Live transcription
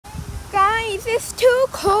Guys, it's too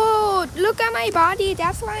cold. Look at my body.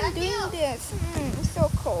 That's why I'm doing this. It's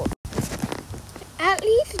so cold. At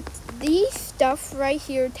least these stuff right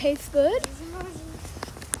here tastes good.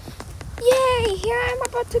 Yay! Here I'm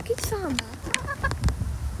about to get some.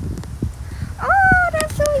 Oh,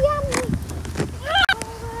 that's so yummy.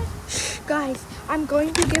 Guys, I'm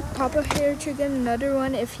going to give Papa Hair Chicken another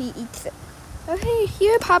one if he eats it. Okay,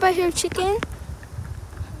 here, Papa Hair Chicken.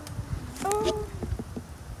 Oh.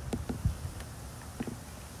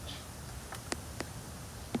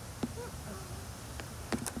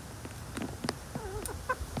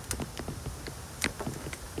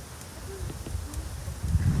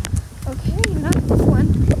 Okay, not this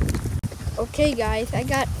one. Okay, guys, I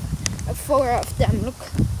got 4 of them. Look,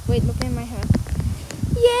 wait, look at my hand.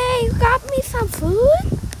 Yay, you got me some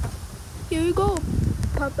food? Here you go,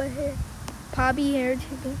 Papa Hair. Poppy Hair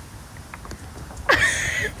Chicken.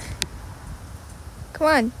 Come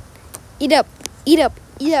on. Eat up. Eat up.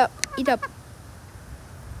 Eat up. Eat up.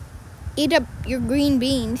 Eat up your green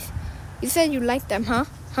beans. You said you like them, huh?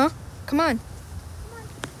 Huh? Come on.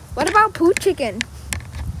 What about poo chicken?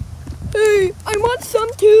 Hey, I want some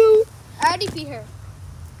too. I already feed her.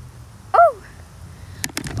 Oh.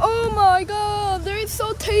 Oh my god, they're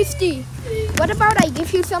so tasty. What about I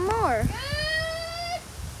give you some more?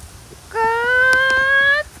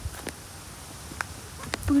 Good.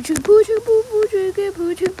 Poo chicken, poo chicken, poo chicken,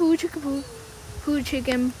 poo chicken, poo chicken, poo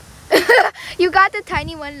chicken. You got the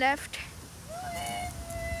tiny one left.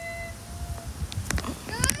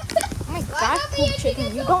 Oh my god, poo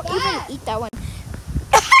chicken. You don't even eat that one.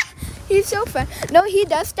 He's so fun. No, he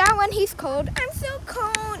does that one. He's cold. I'm so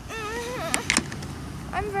cold.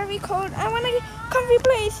 I'm very cold. I want a comfy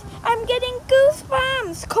place. I'm getting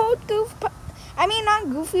goosebumps. Cold goosebumps. I mean, not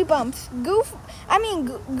goofy bumps. Goosebumps.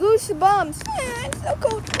 I'm so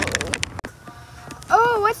cold.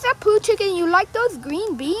 Oh, what's up, poo chicken? You like those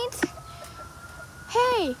green beans?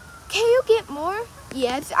 Hey, can you get more?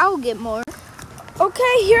 Yes, I'll get more.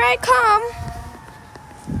 Okay, here I come.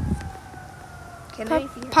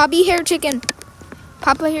 Poppy Hair Chicken.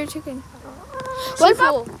 Papa Hair Chicken. What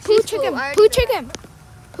about poo chicken? Poo chicken.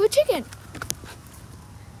 Poo chicken.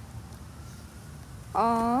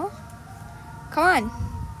 Aw. Come on.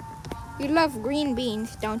 You love green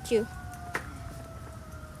beans, don't you?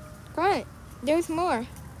 Come on. There's more.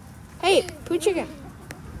 Hey, poo chicken.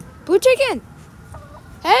 Poo chicken.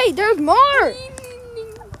 Hey, there's more.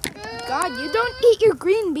 God, you don't eat your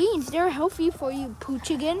green beans. They're healthy for you, poo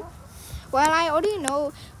chicken. Well, I already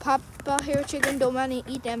know Papa Hair Chicken don't want to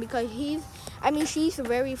eat them because she's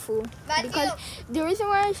very full. Because the reason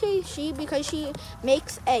why I say she, because she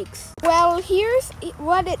makes eggs. Well, here's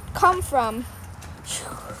what it come from.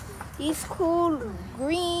 These cool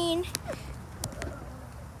green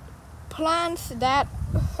plants that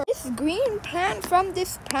this green plant from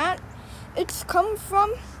this plant, it's come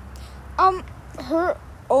from her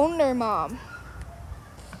owner mom.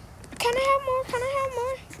 Can I have more? Can I have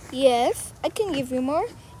more? Yes, I can give you more.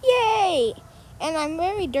 Yay! And I'm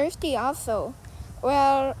very thirsty also.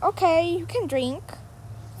 Well, okay, you can drink.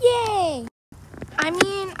 Yay! I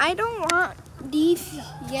mean, I don't want these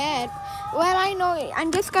yet. Well, I know it.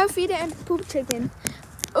 I'm just gonna feed it and poop chicken.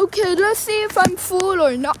 Okay, let's see if I'm full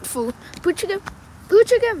or not full. Poo chicken, poo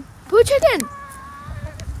chicken, poo chicken.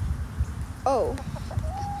 Oh.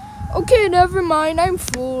 Okay, never mind. I'm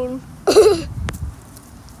full.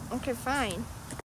 Okay, fine.